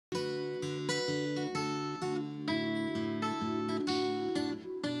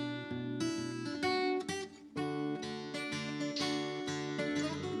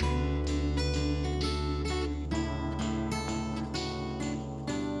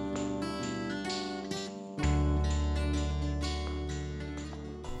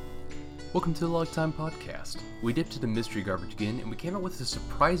Welcome to the Log Time Podcast. We dipped into mystery garbage again, and we came up with a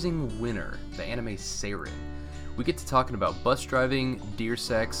surprising winner, the anime Seiren. We get to talking about bus driving, deer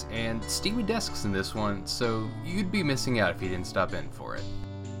sex, and steamy desks in this one, so you'd be missing out if you didn't stop in for it.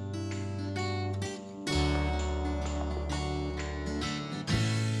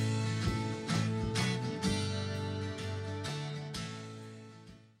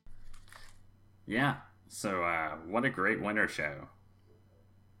 Yeah, so what a great winter show.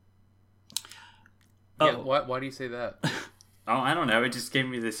 Yeah, why do you say that? Oh, I don't know. It just gave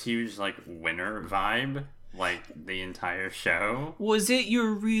me this huge, winter vibe, the entire show. Was it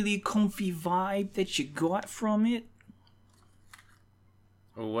your really comfy vibe that you got from it?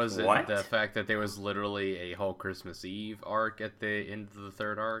 Or was it What? the fact that there was literally a whole Christmas Eve arc at the end of the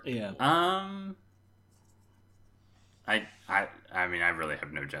third arc? Yeah. I mean, I really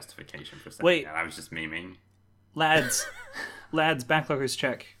have no justification for saying Wait. that. I was just memeing. Lads, Backloggers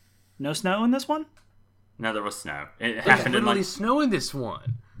check. No snow in this one? No, there was snow. It There's happened in, literally snow in this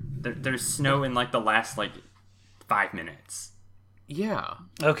one. there's snow in, the last, 5 minutes. Yeah.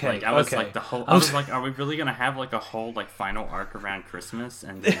 Okay, I was okay. I was like, are we really gonna have a whole final arc around Christmas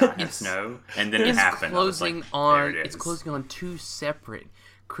and then not have snow? And then it happened. It's closing on two separate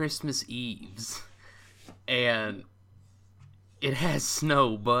Christmas Eves, and it has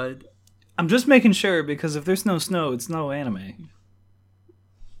snow, bud. I'm just making sure, because if there's no snow, it's no anime.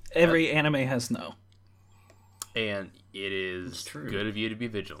 Every anime has snow. And it is true. good of you to be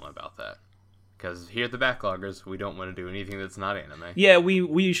vigilant about that. Because here at the Backloggers, we don't want to do anything that's not anime. Yeah, we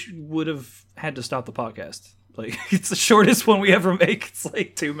would have had to stop the podcast. It's the shortest one we ever make. It's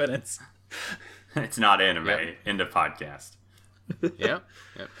 2 minutes. It's not anime. Yep. End of podcast. Yep.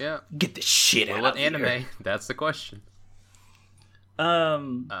 Get the shit out What of anime? here. That's the question. Yeah,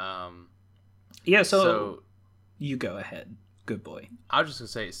 so you go ahead. Good boy. I was just going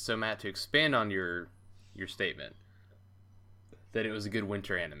to say, so Matt, to expand on your statement, that it was a good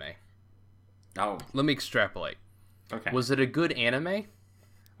winter anime. Oh, Let me extrapolate. okay. Was it a good anime?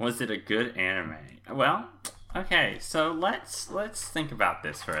 Was it a good anime? Well, okay, so let's think about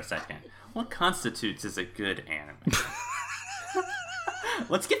this for a second. What constitutes as a good anime?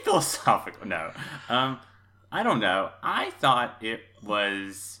 Let's get philosophical. No. I don't know. I thought it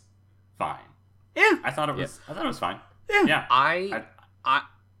was fine. Yeah. I thought it was fine. Yeah. Yeah.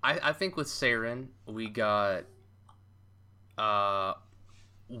 I think with Seiren, we got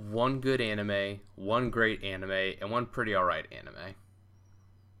one good anime, one great anime, and one pretty alright anime.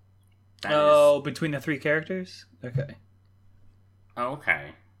 Between the three characters? Okay.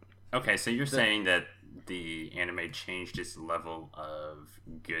 Okay. Okay, so you're saying that the anime changed its level of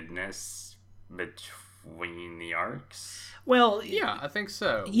goodness between the arcs? Well, Yeah, I think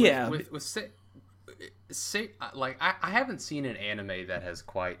so. Yeah. I haven't seen an anime that has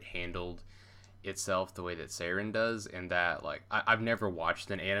quite handled itself the way that Seiren does, and that I've never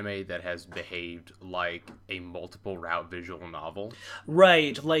watched an anime that has behaved like a multiple route visual novel.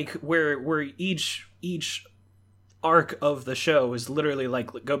 right, where each arc of the show is literally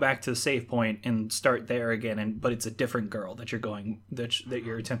go back to the save point and start there again, but it's a different girl that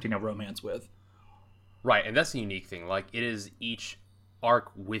you're attempting to romance with. Right, and that's the unique thing. It is each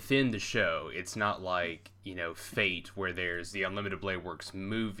arc within the show. It's not Fate, where there's the Unlimited Blade Works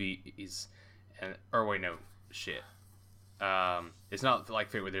movies, it's not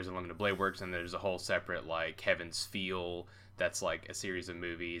like Fate, where there's Unlimited Blade Works and there's a whole separate Heaven's Feel that's a series of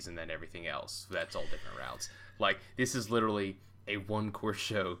movies, and then everything else that's all different routes. This is literally a one-course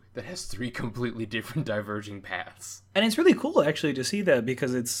show that has three completely different diverging paths. And it's really cool, actually, to see that,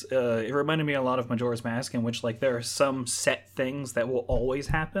 because it reminded me a lot of Majora's Mask, in which there are some set things that will always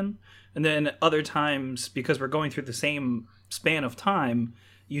happen, and then other times, because we're going through the same span of time,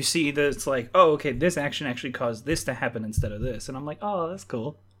 you see that it's okay, this action actually caused this to happen instead of this, and I'm oh, that's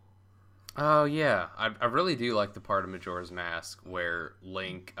cool. Oh, yeah. I really do like the part of Majora's Mask where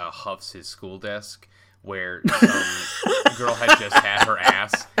Link huffs his school desk, where some girl had just had her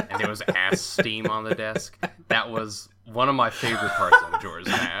ass, and there was ass steam on the desk. That was one of my favorite parts of Majora's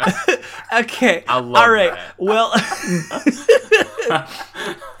Mask. Okay. I love all right. that. Well...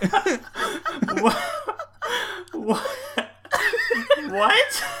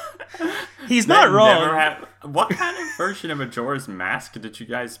 What? He's not wrong. What kind of version of Majora's Mask did you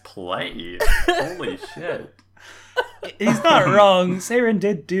guys play? Holy shit. He's not wrong. Seiren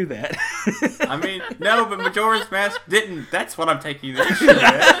did do that. I mean, no, but Majora's Mask didn't. That's what I'm taking this shit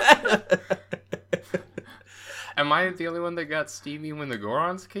at. Am I the only one that got steamy when the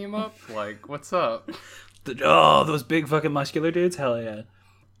Gorons came up? What's up? Those big fucking muscular dudes? Hell yeah.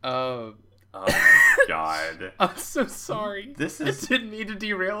 Oh my God. I'm so sorry. This is... I didn't mean to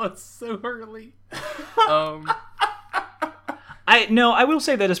derail us so early. I will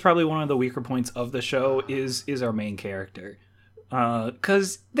say that is probably one of the weaker points of the show is our main character.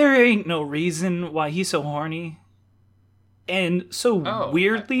 Cause there ain't no reason why he's so horny. And so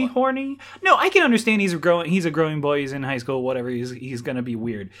weirdly horny. No, I can understand he's a growing boy, he's in high school, whatever, he's gonna be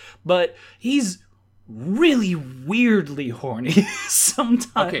weird. But he's really weirdly horny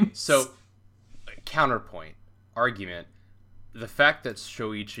sometimes. Okay, so counterpoint, argument. The fact that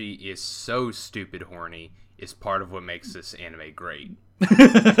Shoichi is so stupid horny is part of what makes this anime great.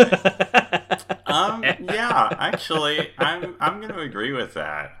 Yeah, actually, I'm gonna agree with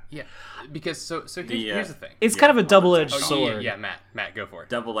that. Yeah, because so here's the thing. It's kind of a double-edged sword. Yeah, Matt, go for it.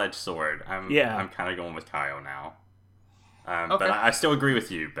 Double-edged sword. I'm kind of going with Kyle now. Okay. But I still agree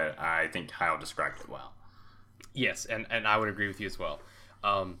with you. But I think Kyle described it well. Yes, and I would agree with you as well.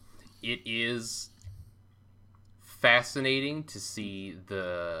 It is fascinating to see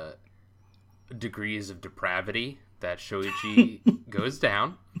the degrees of depravity that Shoichi goes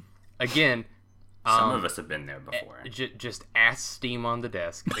down. Again, some of us have been there before. Just ass steam on the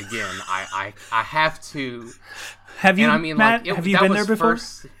desk. Again, I have to. Have you, Matt? Have you been there before?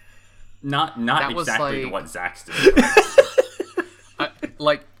 Not exactly what Zack's doing.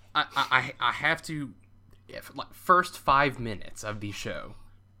 I have to. First 5 minutes of the show,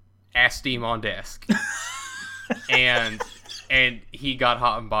 ass steam on desk, and he got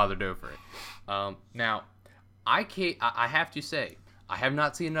hot and bothered over it. Now, I have to say, I have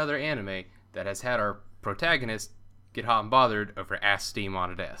not seen another anime that has had our protagonist get hot and bothered over ass steam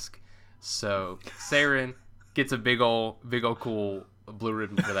on a desk. So Seiren gets a big ol' cool blue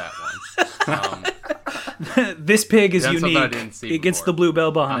ribbon for that one. This pig is unique. It gets the blue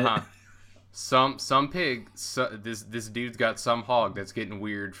bell behind it. Some pig. This dude's got some hog that's getting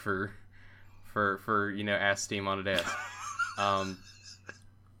weird for ass steam on a desk.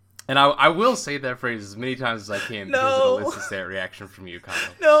 And I will say that phrase as many times as I can because it elicits that reaction from you, Kyle.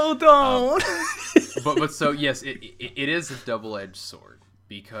 No, don't. But so yes, it is a double-edged sword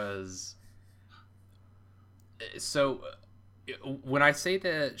because when I say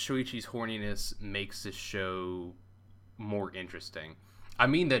that Shoichi's horniness makes this show more interesting, I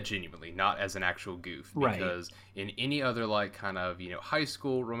mean that genuinely, not as an actual goof. Because in any other kind of high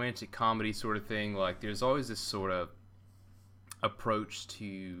school romantic comedy sort of thing, there's always this sort of approach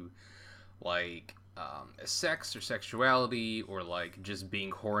to sex or sexuality or just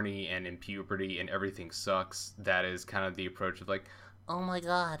being horny and in puberty and everything sucks. That is kind of the approach of oh my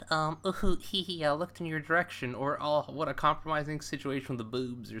god, ooh, hee hee, I looked in your direction, or oh, what a compromising situation with the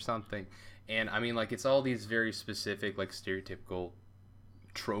boobs or something. And I mean it's all these very specific stereotypical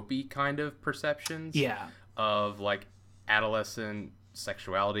tropey kind of perceptions of adolescent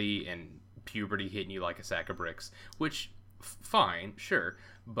sexuality and puberty hitting you like a sack of bricks, which fine, sure,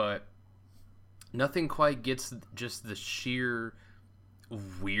 but nothing quite gets just the sheer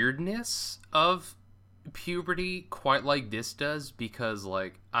weirdness of puberty quite like this does, because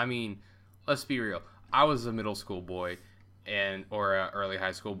I mean, let's be real, I was a middle school boy or a early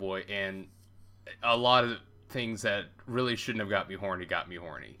high school boy, and a lot of things that really shouldn't have got me horny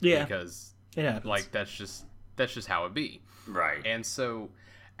because that's just how it be, right? And so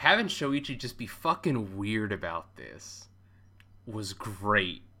having Shoichi just be fucking weird about this was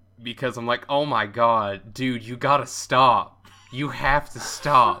great, because I'm oh my god, dude, you gotta stop. You have to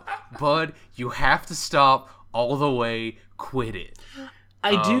stop. Bud, you have to stop all the way. Quit it.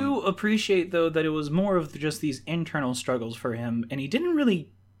 I do appreciate, though, that it was more of just these internal struggles for him, and he didn't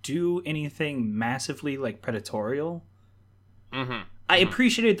really do anything massively predatorial. Mm-hmm. I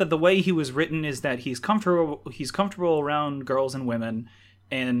appreciated that the way he was written is that he's comfortable around girls and women,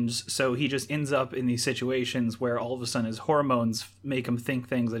 and so he just ends up in these situations where all of a sudden his hormones make him think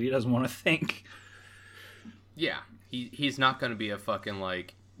things that he doesn't want to think. Yeah, he's not going to be a fucking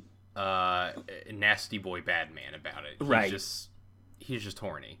nasty boy bad man about it. He's just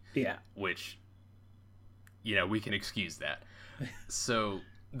horny. Yeah, which we can excuse that. So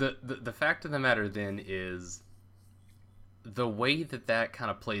the fact of the matter then is the way that kind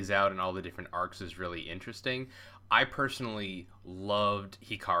of plays out in all the different arcs is really interesting. I personally loved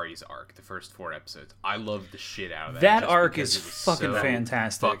Hikari's arc, the first 4 episodes. I loved the shit out of that. That arc is fucking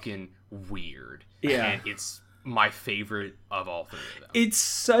fantastic. Fucking weird. Yeah. And it's my favorite of all 3 of them. It's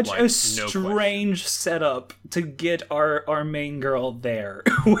such a strange setup to get our main girl there,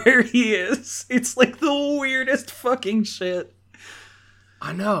 where he is. It's the weirdest fucking shit.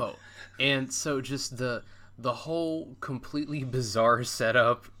 I know. And so just the whole completely bizarre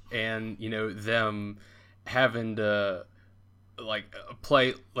setup and, them having to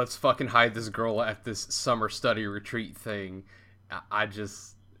play let's fucking hide this girl at this summer study retreat thing. I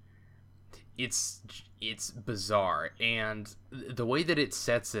just it's bizarre, and the way that it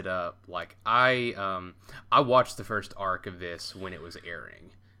sets it up, like I watched the first arc of this when it was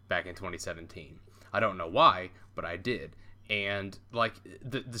airing back in 2017. I don't know why, but I did. And like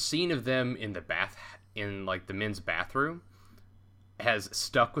the scene of them in the men's bathroom has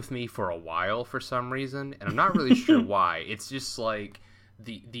stuck with me for a while for some reason, and I'm not really sure why. It's just like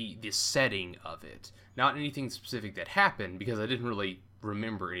the setting of it, not anything specific that happened, because I didn't really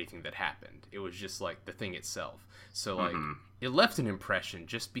remember anything that happened. It was just like the thing itself. So like it left an impression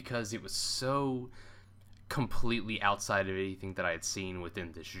just because it was so completely outside of anything that I had seen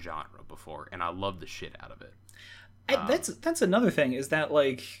within this genre before, and I love the shit out of it. That's another thing, is that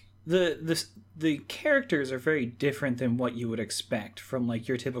like the characters are very different than what you would expect from like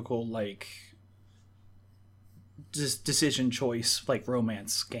your typical like decision choice like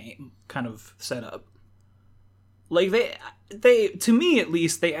romance game kind of setup. Like they to me at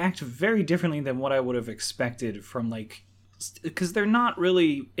least, they act very differently than what I would have expected from like, because they're not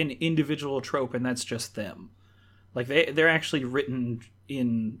really an individual trope, and that's just them. Like they're actually written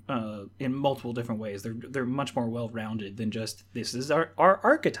in multiple different ways. They're much more well-rounded than just this is our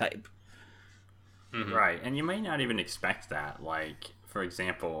archetype. Right, and you may not even expect that. Like, for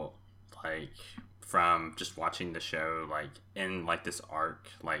example, like from just watching the show, like in like this arc,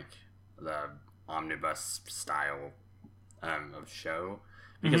 like the omnibus style of show,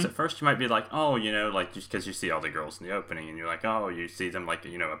 because at first you might be like, oh, you know, like just because you see all the girls in the opening, and you're like, oh, you see them like,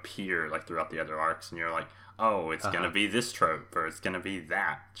 you know, appear like throughout the other arcs, and you're like, oh, it's gonna be this trope, or it's gonna be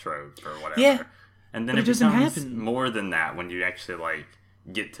that trope, or whatever. Yeah, and then it becomes more than that when you actually like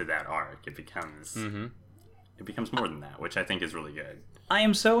get to that arc. It becomes more than that, which I think is really good. I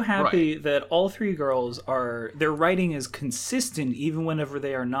am so happy that all three girls their writing is consistent even whenever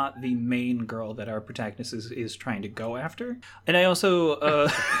they are not the main girl that our protagonist is trying to go after. And I also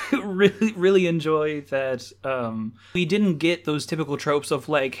really enjoy that we didn't get those typical tropes of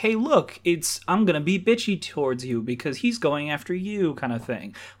like, hey, look, I'm going to be bitchy towards you because he's going after you kind of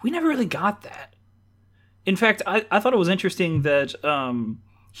thing. We never really got that. In fact, I thought it was interesting that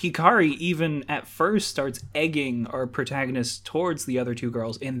Hikari even at first starts egging our protagonist towards the other two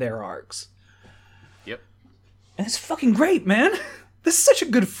girls in their arcs. Yep. And it's fucking great, man. This is such a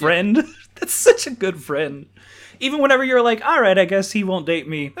good friend. Yep. That's such a good friend. Even whenever you're like, all right, I guess he won't date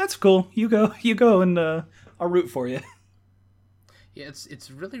me. That's cool. You go, and I'll root for you. Yeah, it's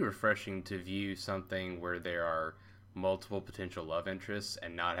really refreshing to view something where there are multiple potential love interests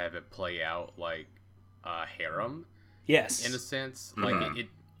and not have it play out like a harem. Yes. In a sense. Like,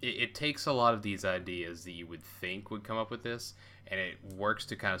 it takes a lot of these ideas that you would think would come up with this, and it works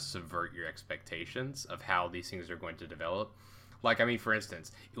to kind of subvert your expectations of how these things are going to develop. Like, I mean, for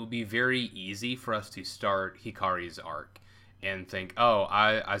instance, it would be very easy for us to start Hikari's arc and think, oh,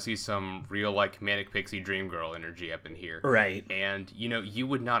 I see some real, like, manic pixie dream girl energy up in here. Right. And, you know, you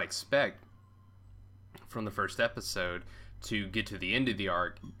would not expect from the first episode to get to the end of the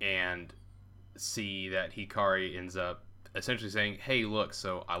arc and see that Hikari ends up essentially saying, hey, look,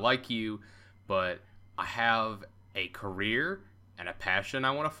 so I like you, but I have a career and a passion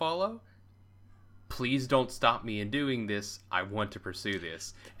I want to follow. Please don't stop me in doing this. I want to pursue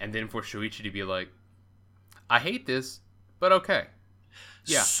this. And then for Shuichi to be like, I hate this, but okay.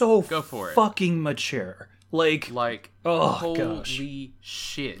 Yeah, so go for it. Fucking mature. Like, oh, holy gosh.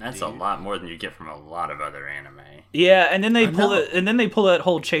 shit, That's dude. a lot more than you get from a lot of other anime. Yeah, and then they pull that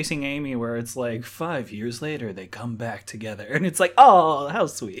whole Chasing Amy where it's like 5 years later they come back together, and it's like, oh, how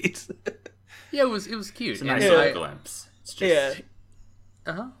sweet. Yeah, it was cute. It's a nice little glimpse. It's just...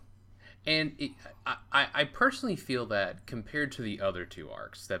 Yeah. And I personally feel that compared to the other two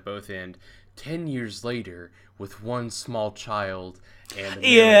arcs that both end 10 years later with one small child and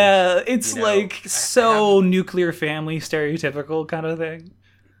a marriage, it's you know, like so nuclear family stereotypical kind of thing.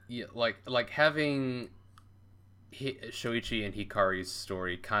 Yeah, like having Shoichi and Hikari's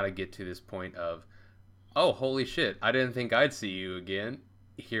story kind of get to this point of, oh, holy shit, I didn't think I'd see you again.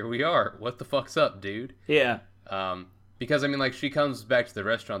 Here we are. What the fuck's up, dude? Yeah. Because, I mean, like, she comes back to the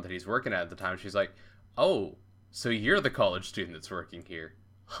restaurant that he's working at the time. She's like, oh, so you're the college student that's working here.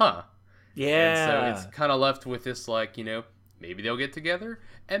 Huh. Yeah. And so it's kind of left with this, like, you know, maybe they'll get together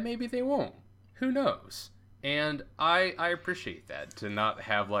and maybe they won't. Who knows? And I appreciate that, to not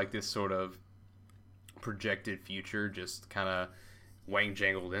have, like, this sort of projected future just kind of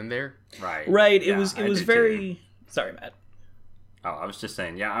wang-jangled in there. Right. Right. Yeah, it was very... too. Sorry, Matt. Oh, I was just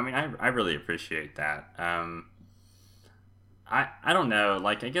saying, yeah, I mean, I really appreciate that. I don't know.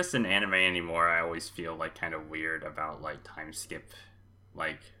 Like, I guess in anime anymore, I always feel like kind of weird about like time skip,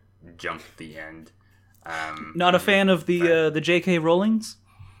 like jump at the end. Not a fan of the J.K. Rowlings?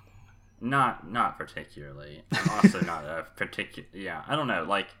 Not particularly. I'm also not a particular. Yeah, I don't know.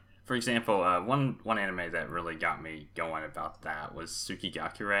 Like, for example, one anime that really got me going about that was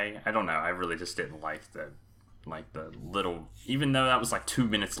Tsukigakure. I don't know. I really just didn't like the little. Even though that was like 2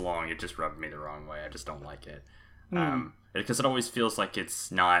 minutes long, it just rubbed me the wrong way. I just don't like it. Because it always feels like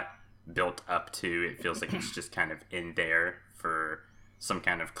it's not built up to. It feels like it's just kind of in there for some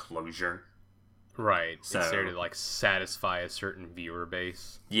kind of closure. Right. So, it's there to like satisfy a certain viewer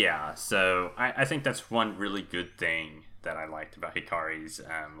base. Yeah. So I think that's one really good thing that I liked about Hikari's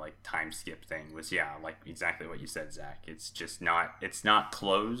like time skip thing was like exactly what you said, Zach. It's just not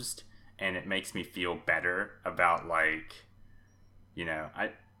closed, and it makes me feel better about like,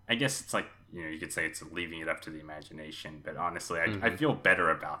 I guess it's like, you could say it's leaving it up to the imagination, but honestly, I feel better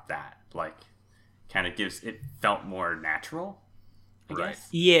about that. Like, kind of it felt more natural, I guess.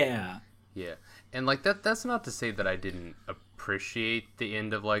 Yeah. Yeah. And like that's not to say that I didn't appreciate the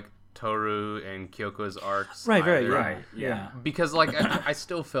end of like Toru and Kyoko's arcs. Right. Yeah. Because like I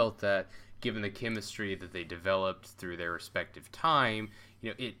still felt that given the chemistry that they developed through their respective time,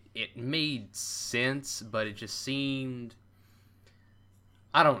 it made sense, but it just seemed,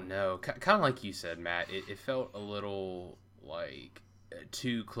 I don't know, kind of like you said, Matt. It felt a little like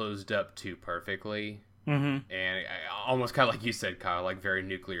too closed up too perfectly. Mm-hmm. And almost kind of like you said, Kyle, like very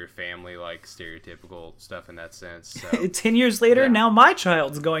nuclear family, like stereotypical stuff in that sense. So, 10 years later, now my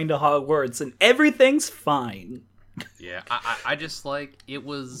child's going to Hogwarts and everything's fine. Yeah, I just like, it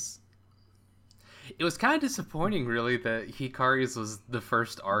was kind of disappointing, really, that Hikari's was the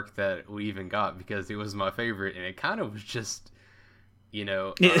first arc that we even got, because it was my favorite, and it kind of was just,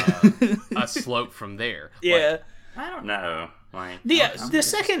 a slope from there. Yeah. Like, I don't know. Like, the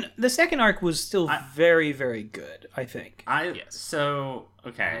second arc was still very, very good, I think. So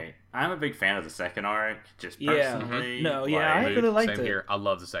okay, I'm a big fan of the second arc, just personally. Yeah. No, I really liked it. Same here. I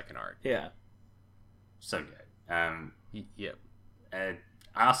love the second arc. Yeah. So good. Yep. I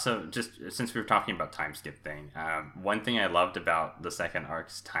also, just since we were talking about time skip thing, one thing I loved about the second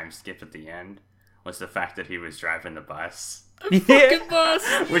arc's time skip at the end was the fact that he was driving the bus. Fucking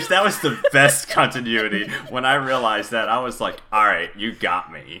bus. Which, that was the best continuity. When I realized that, I was like, all right, you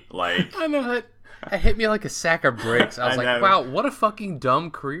got me. Like, I know it hit me like a sack of bricks. I was like, wow, what a fucking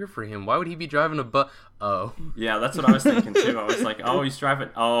dumb career for him. Why would he be driving a bus? Oh. Yeah, that's what I was thinking too. I was like, oh, he's driving.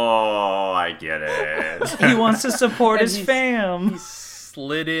 Oh, I get it. He wants to support his fam. He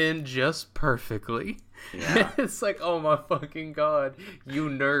slid in just perfectly. Yeah. It's like, oh my fucking god, you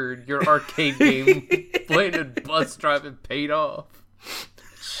nerd, your arcade game playing a bus driving paid off.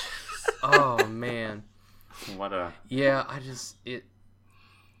 Oh man. What a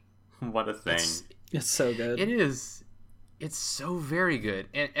thing. It's so good. It is. It's so very good.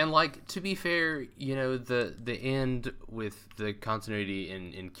 And like, to be fair, the end with the continuity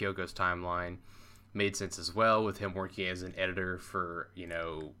in Kyoko's timeline made sense as well, with him working as an editor for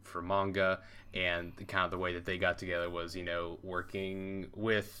manga, and kind of the way that they got together was, working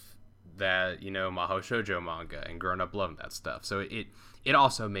with that, Mahou Shoujo manga and growing up loving that stuff. So it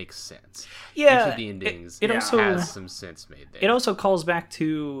also makes sense. Yeah. Each of the endings it also has some sense made there. It also calls back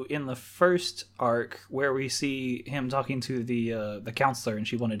to in the first arc where we see him talking to the counselor, and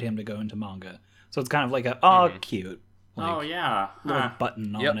she wanted him to go into manga. So it's kind of like cute. Like, little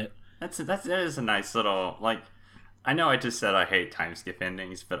button on it. That is a nice little, like, I know I just said I hate time skip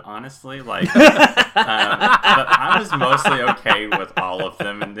endings, but honestly, like, but I was mostly okay with all of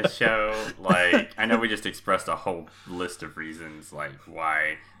them in this show. Like, I know we just expressed a whole list of reasons, like,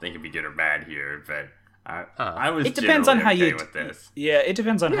 why they can be good or bad here, but I was it depends on how you with this. Yeah, it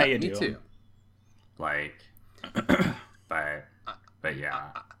depends on how you do me too. them. Like, but yeah.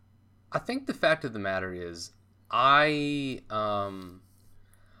 I think the fact of the matter is, I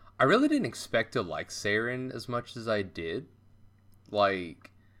really didn't expect to like Seiren as much as I did. Like,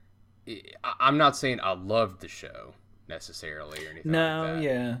 I'm not saying I loved the show necessarily or anything like that.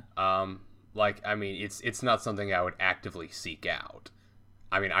 Yeah. Like, I mean, it's not something I would actively seek out.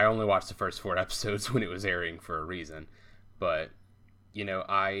 I mean, I only watched the first 4 episodes when it was airing for a reason. But,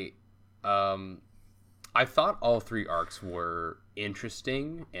 I thought all 3 arcs were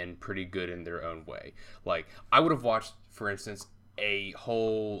interesting and pretty good in their own way. Like, I would have watched, for instance, a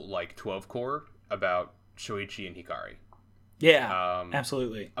whole, like, 12 core about Shuichi and Hikari. Yeah,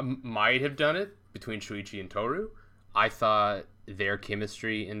 absolutely. I might have done it between Shuichi and Toru. I thought their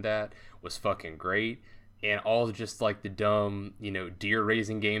chemistry in that was fucking great. and all just like the dumb, deer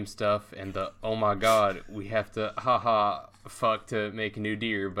raising game stuff, and the oh my god, we have to haha fuck to make a new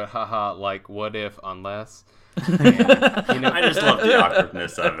deer, but haha, like what if unless. And, I just love the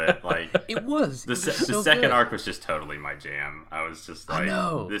awkwardness of it. Like it was the so second good. arc was just totally my jam. I was just like, I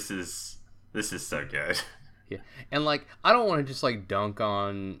know. this is so good. Yeah, and like I don't want to just like dunk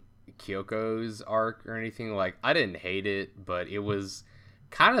on Kyoko's arc or anything. Like I didn't hate it, but it was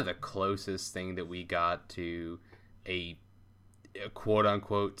kind of the closest thing that we got to a quote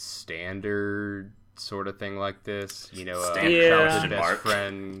unquote standard sort of thing like this. Standard childhood question best mark.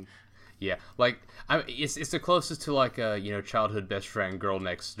 friend. Yeah, like it's the closest to like a childhood best friend girl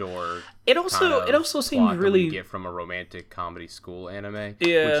next door. It also seemed plot that really we get from a romantic comedy school anime.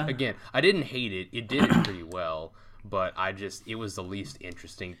 Yeah. Which again, I didn't hate it. It did it pretty well, but it was the least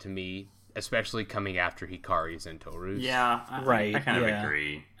interesting to me, especially coming after Hikari's and Toru's. Yeah, Right, I kind of yeah.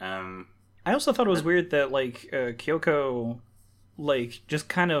 agree. I also thought it was weird that like Kyoko like just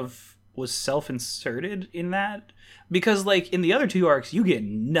kind of was self-inserted in that, because like in the other two arcs you get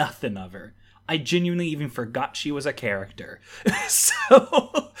nothing of her. I genuinely even forgot she was a character.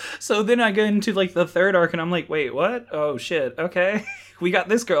 so then I go into like the third arc and I'm like, wait, what? Oh shit, okay. We got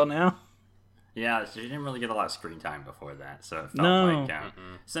this girl now. Yeah, she didn't really get a lot of screen time before that, so it felt No. like.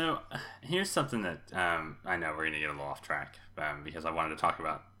 So here's something that I know we're gonna get a little off track because I wanted to talk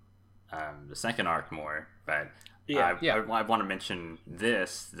about the second arc more, but I want to mention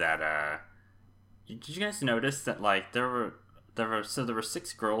this that did you guys notice that like there were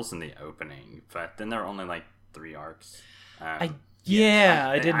 6 girls in the opening, but then there were only like 3 arcs. I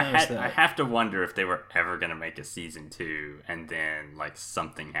did notice that. I have to wonder if they were ever going to make a season 2, and then like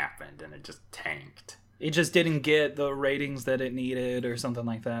something happened and it just tanked. It just didn't get the ratings that it needed or something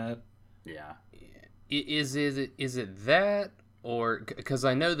like that. Yeah. Is it that, or because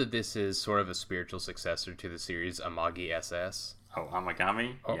I know that this is sort of a spiritual successor to the series Amagi SS. Oh,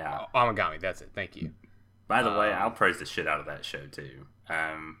 Amagami? Yeah. Amagami, that's it. Thank you. By the way, I'll praise the shit out of that show too.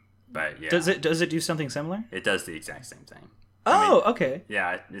 But yeah. Does it do something similar? It does the exact same thing. Okay.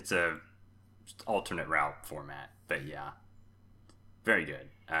 Yeah, it's a alternate route format, but yeah. Very good.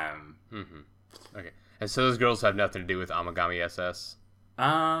 Okay. And so those girls have nothing to do with Amagami SS?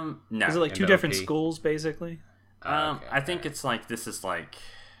 No. Is it like 2 different schools basically? Okay. I think it's like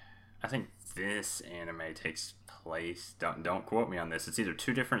I think this anime takes place, don't quote me on this, it's either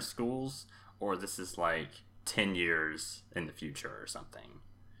 2 different schools or this is like 10 years in the future or something.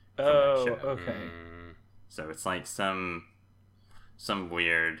 Oh, show. okay. So it's like some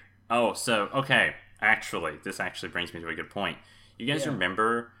weird. Oh, so okay. Actually, this actually brings me to a good point. You guys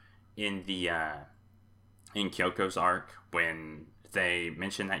remember in the in Kyoko's arc when they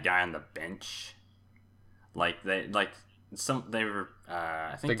mentioned that guy on the bench? I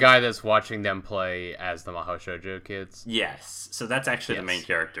think the guy that's watching them play as the Mahou Shoujo kids. Yes. So that's actually the main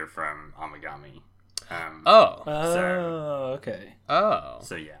character from Amagami. Okay. Oh.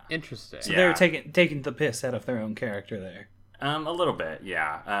 So yeah. Interesting. So they're taking the piss out of their own character there. A little bit,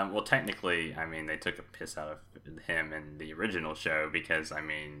 yeah. Well, technically, I mean, they took a piss out of him in the original show because, I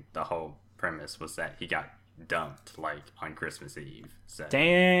mean, the whole premise was that he got dumped, like, on Christmas Eve. So.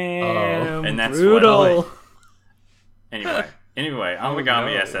 Damn, and that's brutal. Anyway,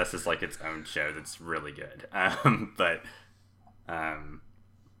 Amagami SS is like its own show that's really good. But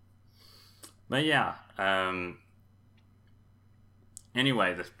yeah.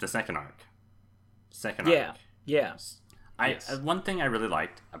 Anyway, the second arc. Yeah. One thing I really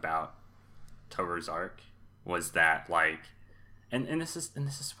liked about Toru's arc was that like, and this is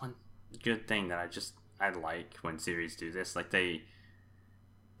one good thing that I like when series do this. Like they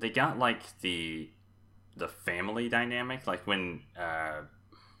got like the family dynamic, like when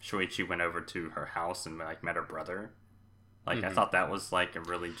Shoichi went over to her house and like met her brother. Like I thought that was like a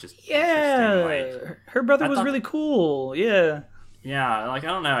really just interesting, like, her brother was really cool. Yeah, like I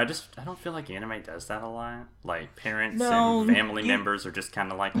don't know, I don't feel like anime does that a lot. Like parents and family members are just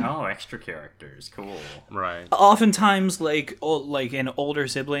kind of like, oh, extra characters, cool. Right. Oftentimes, like an older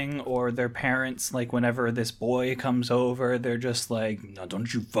sibling or their parents, like whenever this boy comes over, they're just like, no,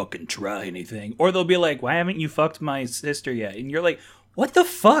 don't you fucking try anything. Or they'll be like, why haven't you fucked my sister yet? And you're like, what the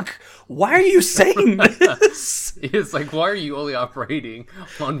fuck? Why are you saying this? It's like, why are you only operating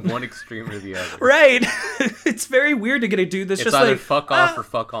on one extreme or the other? Right. It's very weird to get a dude that's it's just either like, fuck off or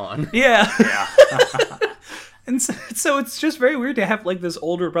fuck on. Yeah. Yeah. And so it's just very weird to have like this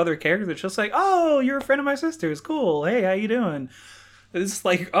older brother character that's just like, oh, you're a friend of my sister's. Cool. Hey, how you doing? It's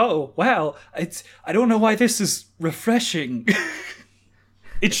like, oh, wow. I don't know why this is refreshing.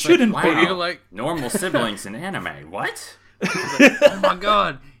 It shouldn't like, be. wow, like normal siblings in anime. What? Oh my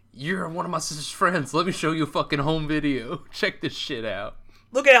god. You're one of my sister's friends. Let me show you a fucking home video. Check this shit out.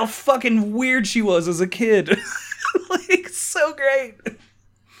 Look at how fucking weird she was as a kid. Like, so great.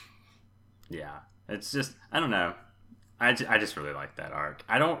 Yeah. It's just, I don't know. I just really like that arc.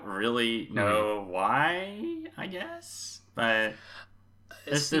 I don't really know why, I guess. But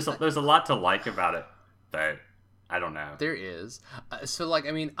there's a lot to like about it. But I don't know. There is. So, like,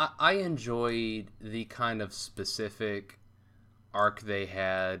 I mean, I enjoyed the kind of specific arc they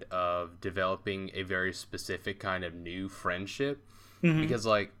had of developing a very specific kind of new friendship. Because,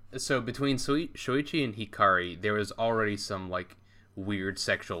 like, so between Shoichi and Hikari, there was already some, like, weird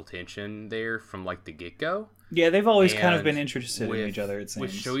sexual tension there from, like, the get-go. Yeah, they've always kind of been interested in each other, it seems.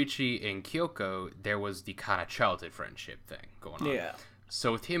 With Shoichi and Kyoko, there was the kind of childhood friendship thing going on. Yeah.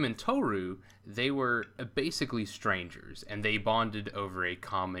 So with him and Toru, they were basically strangers, and they bonded over a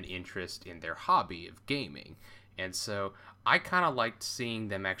common interest in their hobby of gaming. And so I kind of liked seeing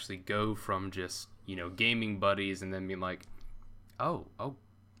them actually go from just, you know, gaming buddies and then being like, oh,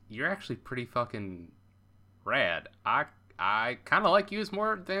 you're actually pretty fucking rad. I kind of like you as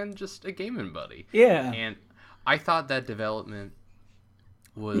more than just a gaming buddy. Yeah. And I thought that development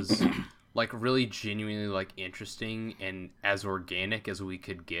was like really genuinely like interesting and as organic as we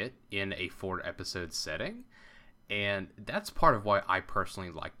could get in a 4-episode setting. And that's part of why I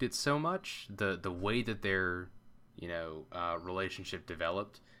personally liked it so much. The way that their, you know, relationship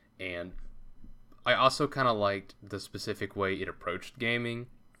developed. And I also kind of liked the specific way it approached gaming,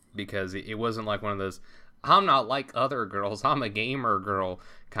 because it wasn't like one of those, I'm not like other girls, I'm a gamer girl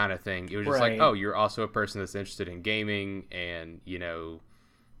kind of thing. It was just like, oh, you're also a person that's interested in gaming, and, you know,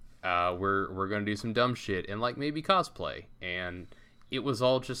 we're going to do some dumb shit and, like, maybe cosplay. And it was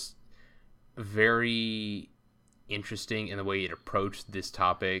all just very interesting in the way it approached this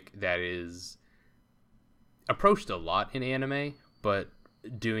topic that is approached a lot in anime, but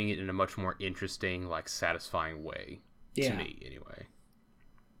doing it in a much more interesting, like, satisfying way, to me anyway.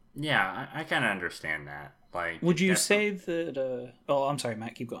 Yeah, I kind of understand that. Like, would you say that? Oh, I'm sorry,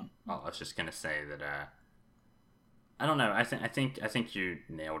 Matt. Keep going. Oh, I was just gonna say that. I don't know. I think you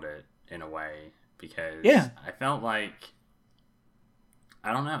nailed it in a way, because I felt like,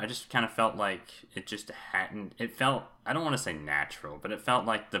 I don't know. I just kind of felt like it just hadn't. It felt, I don't want to say natural, but it felt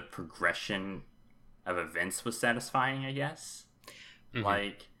like the progression of events was satisfying, I guess.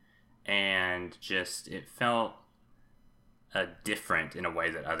 Like, and just it felt different in a way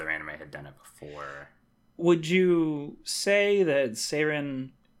that other anime had done it before. Would you say that Seiren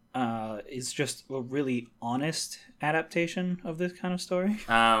is just a really honest adaptation of this kind of story?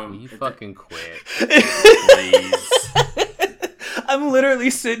 You fucking quit. Please. I'm literally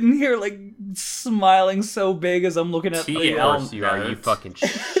sitting here like smiling so big as I'm looking at you fucking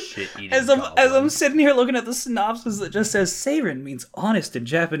shit eating as I'm sitting here looking at the synopsis that just says Seiren means honest in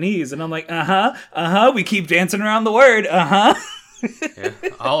Japanese, and I'm like, we keep dancing around the word, Yeah,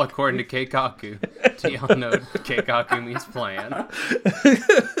 all according to Keikaku. Do y'all know Keikaku means plan?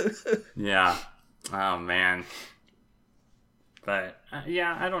 Yeah. Oh man. But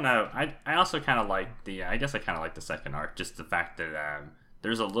yeah, I don't know. I also kind of like I guess I kind of like the second arc, just the fact that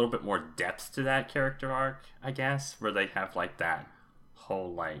there's a little bit more depth to that character arc, I guess, where they have like that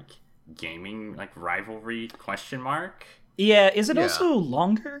whole like gaming like rivalry question mark. Yeah, is it also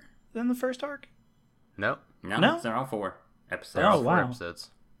longer than the first arc? No, they're all 4 episodes. They're all 4 episodes.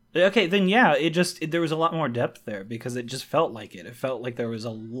 Okay, then there was a lot more depth there, because it just felt like it. It felt like there was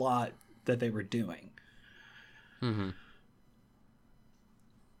a lot that they were doing.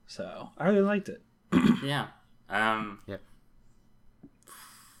 So I really liked it. Yeah.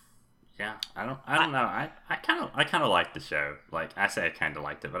 Yeah. I don't know. I kind of liked the show. Like, I say I kind of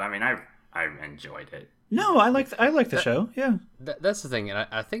liked it, but I mean, I enjoyed it. No, I like the show. Yeah. That's the thing, and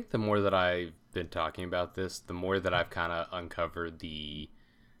I think the more that I've been talking about this, the more that I've kind of uncovered the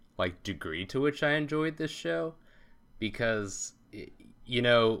like degree to which I enjoyed this show, because you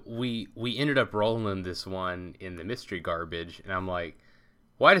know, we ended up rolling this one in the mystery garbage, and I'm like,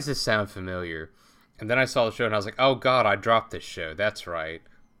 why does this sound familiar? And then I saw the show and I was like, oh god, I dropped this show. That's right.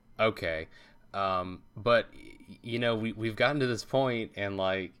 Okay. But, you know, we've gotten to this point, and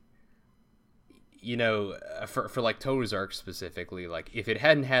like, you know, for like Toru's arc specifically, like if it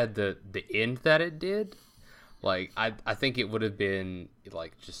hadn't had the end that it did, like I think it would have been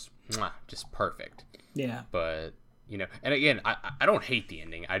like just perfect. Yeah. But, you know, and again, I don't hate the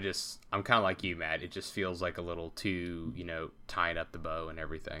ending. I'm kind of like you, Matt. It just feels like a little too, you know, tying up the bow and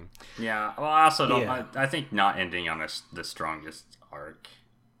everything. Yeah. Well, I also don't. Yeah. I think not ending on the strongest arc?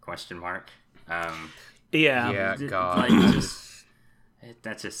 Question mark. Yeah. God. Like,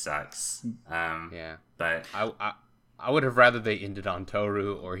 that just sucks. Yeah. But I I would have rather they ended on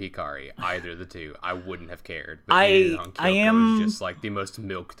Toru or Hikari. Either the two, I wouldn't have cared. But I am just like the most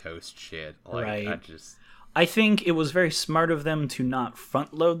milquetoast shit. Like, right. I think it was very smart of them to not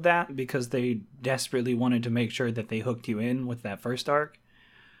front load that because they desperately wanted to make sure that they hooked you in with that first arc.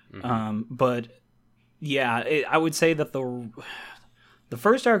 But yeah, I would say that the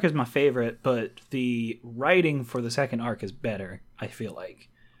first arc is my favorite, but the writing for the second arc is better, I feel like.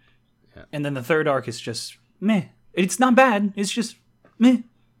 Yeah. And then the third arc is just meh. It's not bad. It's just meh.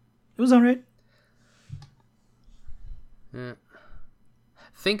 It was alright. Yeah.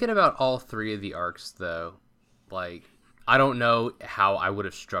 Thinking about all three of the arcs, though, like, I don't know how I would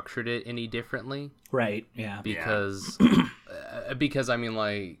have structured it any differently. Right, yeah. Because, because I mean,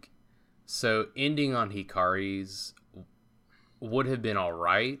 like, so ending on Hikari's would have been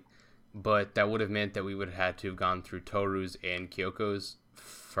alright, but that would have meant that we would have had to have gone through Toru's and Kyoko's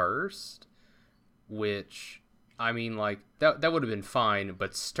first, which, I mean, like, that would have been fine,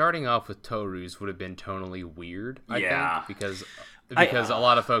 but starting off with Toru's would have been tonally weird, I think, because a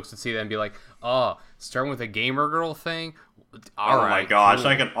lot of folks would see that and be like, oh, starting with a gamer girl thing? All right, my gosh, cool.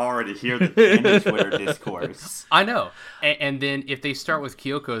 I can already hear the Twitter discourse. I know. And then if they start with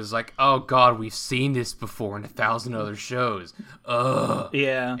Kyoko, it's like, oh god, we've seen this before in 1,000 other shows. Ugh.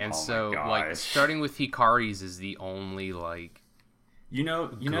 Yeah. And so, like, starting with Hikari's is the only, like,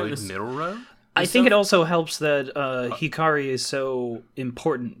 good middle road? I think it also helps that Hikari is so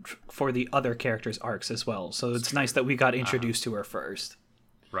important for the other characters' arcs as well. So it's nice that we got introduced to her first.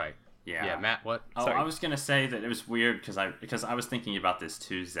 Right. Yeah, Matt, what? Oh, I was going to say that it was weird because I was thinking about this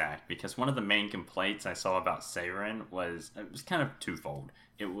too, Zach, because one of the main complaints I saw about Seiren was kind of twofold.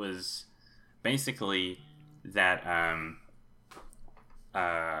 It was basically that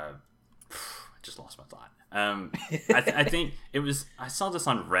I just lost my thought. I think it was, I saw this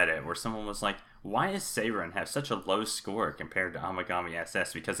on Reddit where someone was like, why does Seiren have such a low score compared to Amagami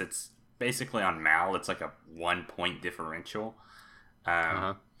SS? Because it's basically on Mal, it's like a 1 point differential.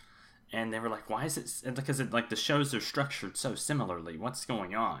 And they were like, why is it? Because the shows are structured so similarly. What's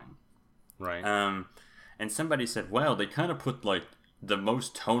going on? Right. And somebody said, well, they kind of put like the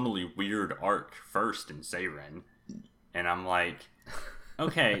most tonally weird arc first in Seiren. And I'm like,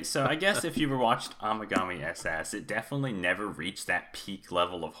 okay, so I guess if you ever watched Amagami SS, it definitely never reached that peak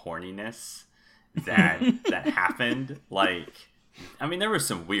level of horniness that happened. Like, I mean, there was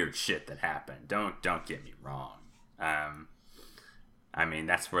some weird shit that happened. Don't get me wrong. I mean,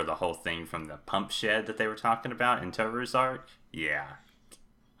 that's where the whole thing from the pump shed that they were talking about in Toru's arc. Yeah,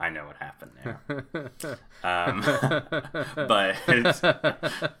 I know what happened there. But it's...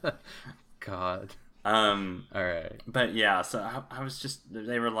 God. All right. But yeah, so I was just,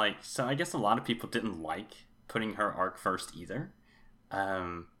 they were like, so I guess a lot of people didn't like putting her arc first either.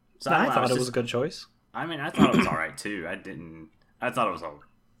 So I thought it was a good choice. I mean, I thought it was all right too. I thought it was a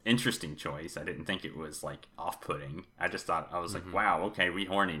interesting choice. I didn't think it was like off-putting. I just thought, I was like, wow, okay, we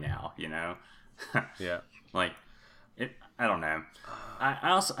horny now, you know? Yeah. Like, I don't know.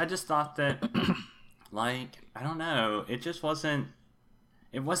 I just thought that, like, I don't know, it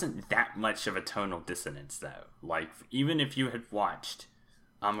wasn't that much of a tonal dissonance, though. Like, even if you had watched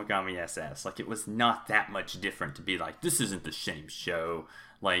Amagami SS, like, it was not that much different to be like, this isn't the same show.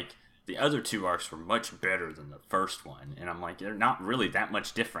 Like, the other two arcs were much better than the first one. And I'm like, they're not really that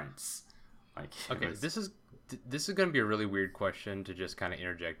much difference. Like, okay, this is going to be a really weird question to just kind of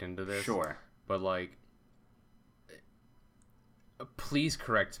interject into this. Sure. But, like, please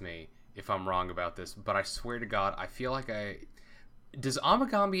correct me if I'm wrong about this, but I swear to God, I feel like does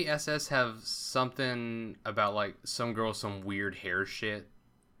Amagami SS have something about, like, some girl, some weird hair shit?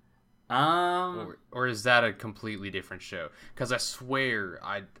 Or is that a completely different show? Because I swear,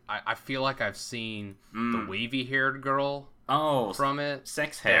 I feel like I've seen the wavy-haired girl from it.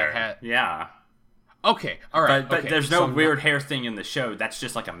 Sex hair. Yeah. Okay, all right. But there's no weird hair thing in the show. That's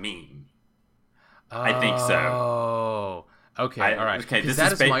just like a meme. I think so. Oh, okay, all right. Okay, this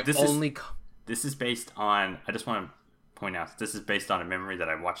is based on, I just want to point out, this is based on a memory that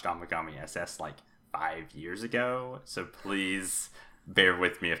I watched Amagami SS like 5 years ago, so please bear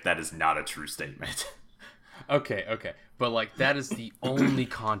with me if that is not a true statement. Okay, but like that is the only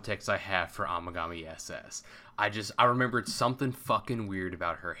context I have for Amagami SS. I remembered something fucking weird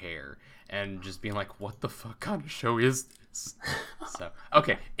about her hair and just being like, what the fuck kind of show is this? So,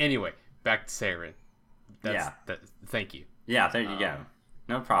 okay, anyway, back to Seiren. Thank you. Yeah, there you go.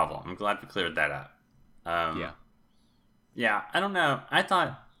 No problem. I'm glad we cleared that up. Yeah, I don't know. I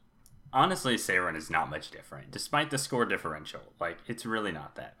thought, honestly, Seiren is not much different. Despite the score differential, like, it's really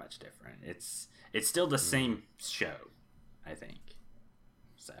not that much different. It's still the same show, I think.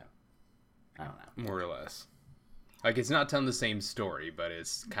 So, I don't know. More or less. Like, it's not telling the same story, but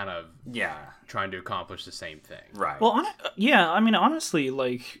it's kind of trying to accomplish the same thing. Right. Well, I mean, honestly,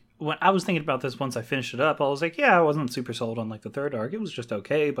 like, when I was thinking about this once I finished it up, I was like, yeah, I wasn't super sold on, like, the third arc. It was just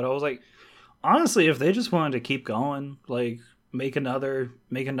okay, but I was like, honestly, if they just wanted to keep going, like, make another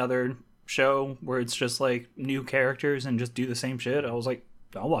show where it's just, like, new characters and just do the same shit, I was like,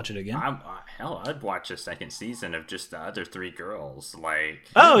 I'll watch it again. I'd watch a second season of just the other 3 girls. Like,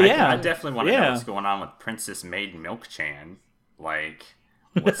 yeah, I definitely want to know what's going on with Princess Maid Milk Chan. Like,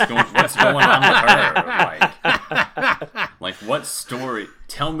 what's going on with her? Like what story?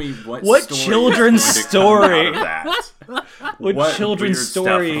 Tell me what children's story? What children's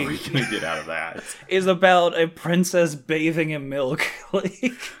story are we gonna get out of that? Is about a princess bathing in milk?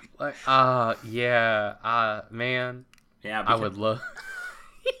 Man. Yeah, I would love.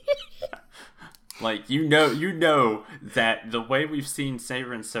 Like, you know that the way we've seen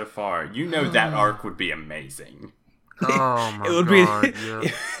Seiren so far, that arc would be amazing. Oh my god!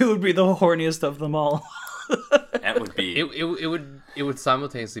 It would be the horniest of them all. That would be. It would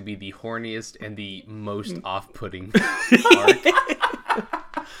simultaneously be the horniest and the most off-putting arc.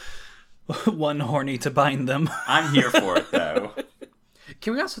 One horny to bind them. I'm here for it though.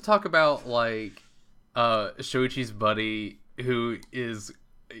 Can we also talk about like Shoichi's buddy, who is,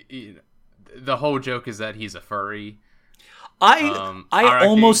 the whole joke is that he's a furry. I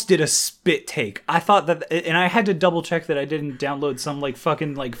almost did a spit take. I thought that, and I had to double check that I didn't download some like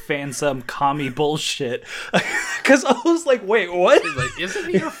fucking like fan sub commie bullshit, because I was like, wait, what? Like, isn't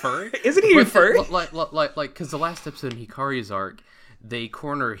he a furry? Isn't he a furry? Like, because the last episode in Hikari's arc, they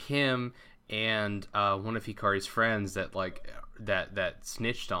corner him and one of Hikari's friends that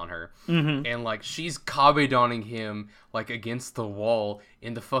snitched on her, and like she's kabedonning him like against the wall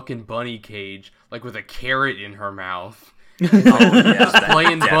in the fucking bunny cage, like with a carrot in her mouth. Just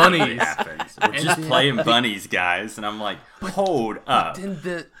playing bunnies. We're just playing bunnies, guys, and I'm like, hold up. But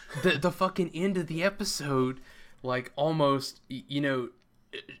then the fucking end of the episode, like almost,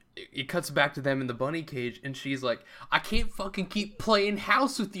 it cuts back to them in the bunny cage, and she's like, I can't fucking keep playing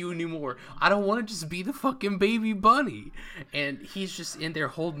house with you anymore. I don't want to just be the fucking baby bunny. And he's just in there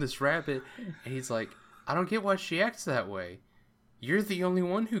holding this rabbit, and he's like, I don't get why she acts that way. You're the only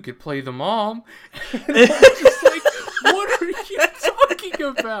one who could play the mom. And I'm just like, what are you talking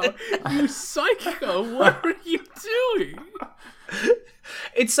about? You psycho, what are you doing?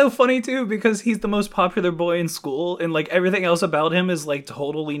 It's so funny too, because he's the most popular boy in school, and like everything else about him is like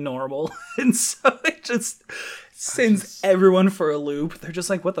totally normal, and so it just sends everyone for a loop. They're just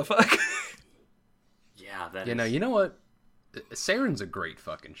like, what the fuck? Yeah, that you know what? Seiren's a great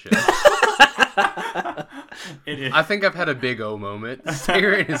fucking show. It is. I think I've had a big O moment.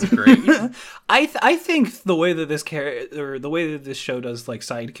 Seiren is great. I think the way that the way that this show does like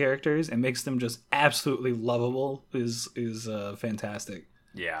side characters and makes them just absolutely lovable is fantastic.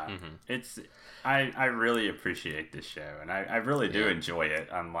 Yeah, it's I really appreciate this show, and I really do enjoy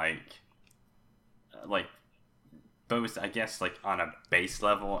it on like both, I guess, like on a base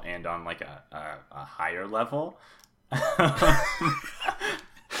level and on like a higher level.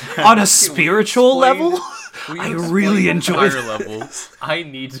 On a spiritual level, I really enjoy higher levels. I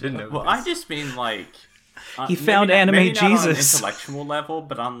need to know. Well, I just mean like he found anime maybe not Jesus on an intellectual level,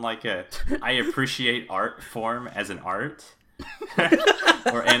 but on like I appreciate art form as an art,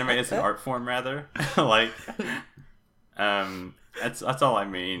 or anime as an art form rather. Like, that's all I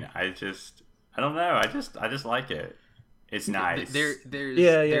mean. I don't know. I just like it. It's nice.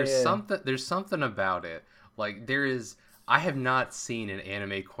 There's something about it. Like I have not seen an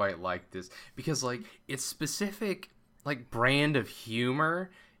anime quite like this, because like its specific like brand of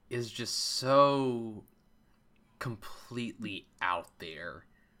humor is just so completely out there.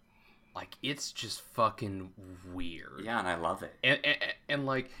 Like, it's just fucking weird. Yeah, and I love it. And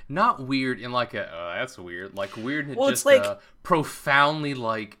like, not weird in like a, oh, that's weird. Like, weird in well, just it's like, profoundly,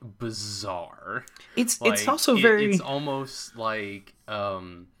 like, bizarre. It's like, also very... It's almost like,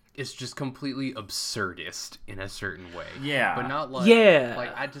 it's just completely absurdist in a certain way. Yeah. But not like... Yeah.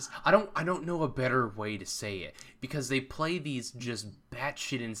 Like, I don't know a better way to say it. Because they play these just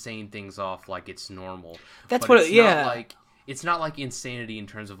batshit insane things off like it's normal. That's but what... yeah. Like, it's not like insanity in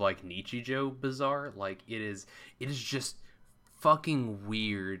terms of like Nichijou bizarre. Like it is just fucking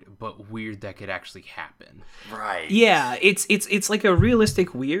weird, but weird that could actually happen. Right. Yeah, it's like a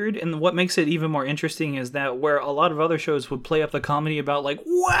realistic weird, and what makes it even more interesting is that where a lot of other shows would play up the comedy about like,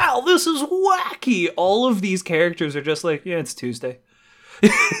 wow, this is wacky, all of these characters are just like, yeah, it's Tuesday.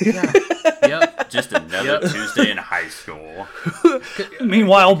 Yeah. Yep. Just another Tuesday in high school.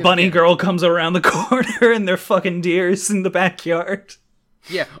 Meanwhile, Bunny Girl comes around the corner and they're fucking deers in the backyard.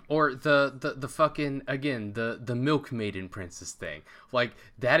 Yeah, or the fucking, again, the Milk Maiden Princess thing. Like,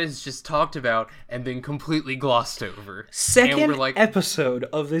 that is just talked about and then completely glossed over. Second episode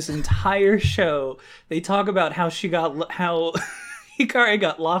of this entire show, they talk about how Hikari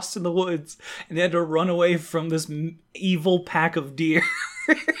got lost in the woods and they had to run away from this evil pack of deer.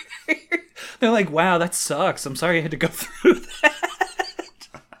 They're like, wow, that sucks. I'm sorry I had to go through that.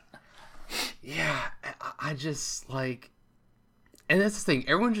 Yeah, I just, like... And that's the thing.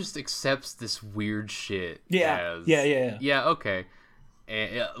 Everyone just accepts this weird shit. Yeah. Yeah, okay.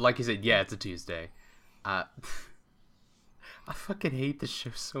 And, like you said, yeah, it's a Tuesday. I fucking hate this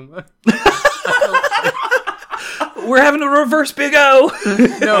show so much. We're having a reverse Big O.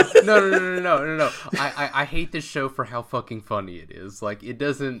 No. I hate this show for how fucking funny it is. Like,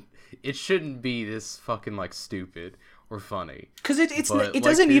 it shouldn't be this fucking, like, stupid or funny. Because it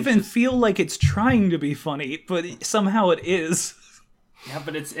doesn't even feel like it's trying to be funny, but somehow it is. Yeah,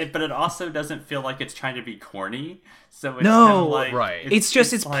 but it also doesn't feel like it's trying to be corny. So it's no, kind of like, right?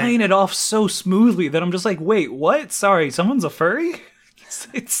 It's playing it off so smoothly that I'm just like, wait, what? Sorry, someone's a furry?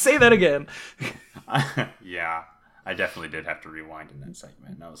 Say that again. Yeah, I definitely did have to rewind in that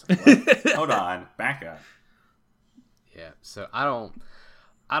segment. I was like, what? Hold on, back up. Yeah, so I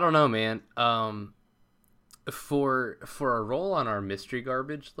don't know, man. For a role on our mystery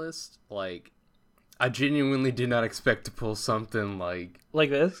garbage list, like, I genuinely did not expect to pull something like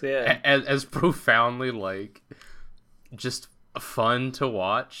this, yeah, as profoundly, like, just fun to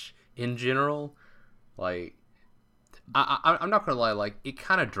watch in general. Like, I'm not gonna lie, like, it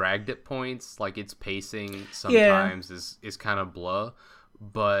kind of dragged at points. Like, its pacing sometimes is kind of blah,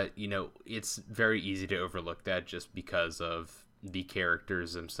 but you know, it's very easy to overlook that just because of the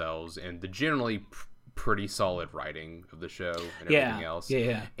characters themselves and the generally pretty solid writing of the show and everything else.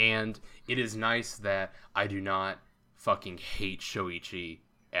 Yeah. And it is nice that I do not fucking hate Shoichi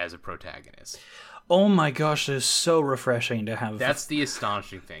as a protagonist. Oh my gosh, it's so refreshing to have. That's the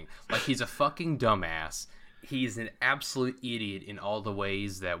astonishing thing. Like, he's a fucking dumbass. He's an absolute idiot in all the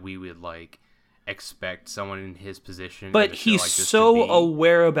ways that we would, like, expect someone in his position. But he's like so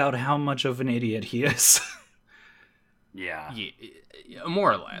aware about how much of an idiot he is. Yeah,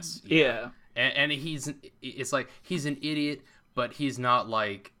 more or less. Yeah. And it's like, he's an idiot, but he's not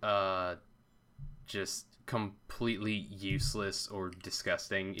like just completely useless or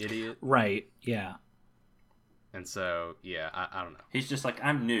disgusting idiot. Right, yeah. And so, yeah, I don't know. He's just like,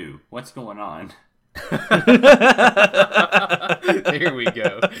 I'm new. What's going on? There we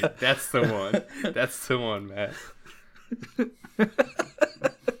go. That's the one, Matt.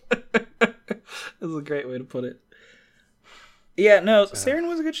 That's a great way to put it. Yeah, no, Seiren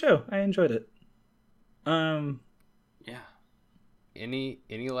was a good show. I enjoyed it. Yeah.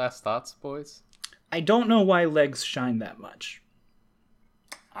 Any last thoughts, boys? I don't know why legs shine that much.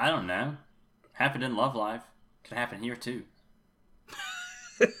 I don't know. Happened in Love Live. Could happen here too.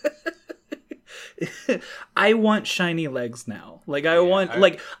 I want shiny legs now. Like, I want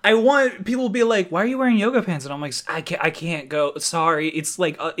people to be like, "Why are you wearing yoga pants?" And I'm like, I can't go. Sorry, it's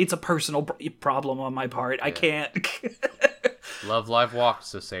like it's a personal problem on my part. I can't. Love Live walked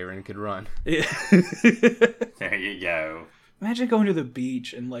so Seiren could run. Yeah. There you go. Imagine going to the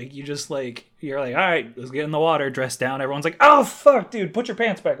beach and like you're like, all right, let's get in the water, dress down. Everyone's like, oh fuck, dude, put your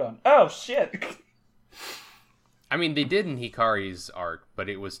pants back on. Oh shit. I mean, they did in Hikari's arc, but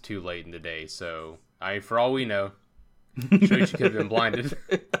it was too late in the day. So, for all we know, Shoichi could have been blinded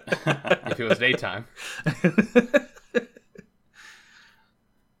if it was daytime.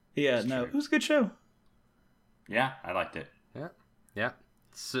 Yeah, no, it was a good show. Yeah, I liked it. Yeah.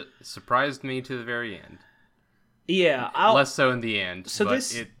 Surprised me to the very end. Yeah, less so in the end. So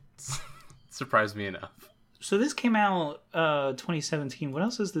but it surprised me enough. So this came out 2017. What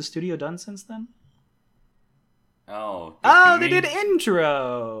else has the studio done since then? Oh, they did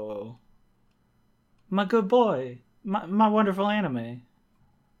Intro. My good boy, my wonderful anime.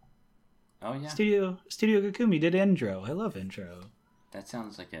 Oh yeah. Studio Gokumi did Intro. I love Intro. That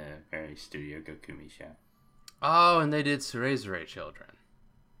sounds like a very Studio Gokumi show. Oh, and they did Serien Children.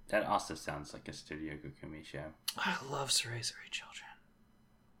 That also sounds like a Studio Gokumi show. I love Serien Children.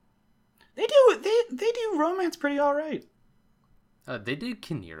 They do romance pretty all right. They did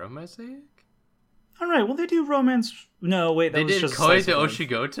Kiniro Mosaic? All right, well, they do romance. No, wait, they did Koi to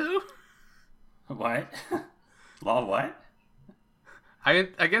Oshigoto? What? Law what? I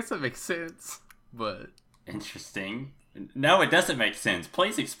guess that makes sense, but... Interesting. No, it doesn't make sense.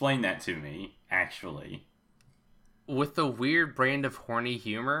 Please explain that to me, actually. With the weird brand of horny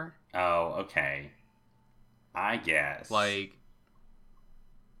humor? Oh, okay. I guess. Like...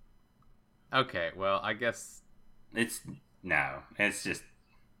 Okay, well, I guess... It's just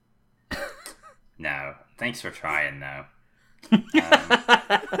No. Thanks for trying, though.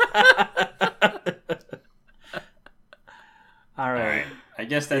 All right. I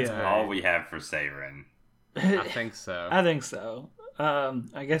guess that's all we have for Seiren. I think so. I think so.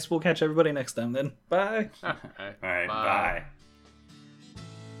 I guess we'll catch everybody next time then. Bye. All right, bye.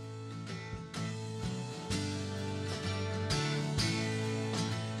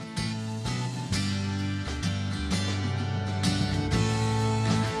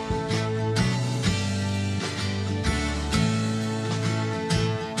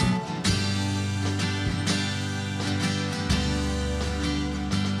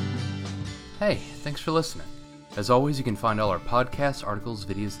 Hey, thanks for listening. As always, you can find all our podcasts, articles,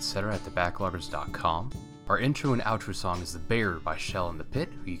 videos, etc. at thebackloggers.com. Our intro and outro song is The Bear by Shell in the Pit,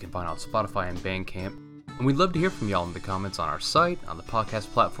 who you can find on Spotify and Bandcamp. And we'd love to hear from y'all in the comments on our site, on the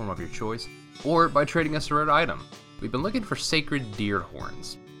podcast platform of your choice, or by trading us a rare item. We've been looking for sacred deer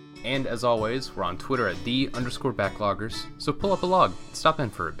horns. And as always, we're on Twitter at _backloggers, so pull up a log and stop in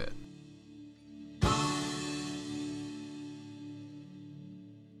for a bit.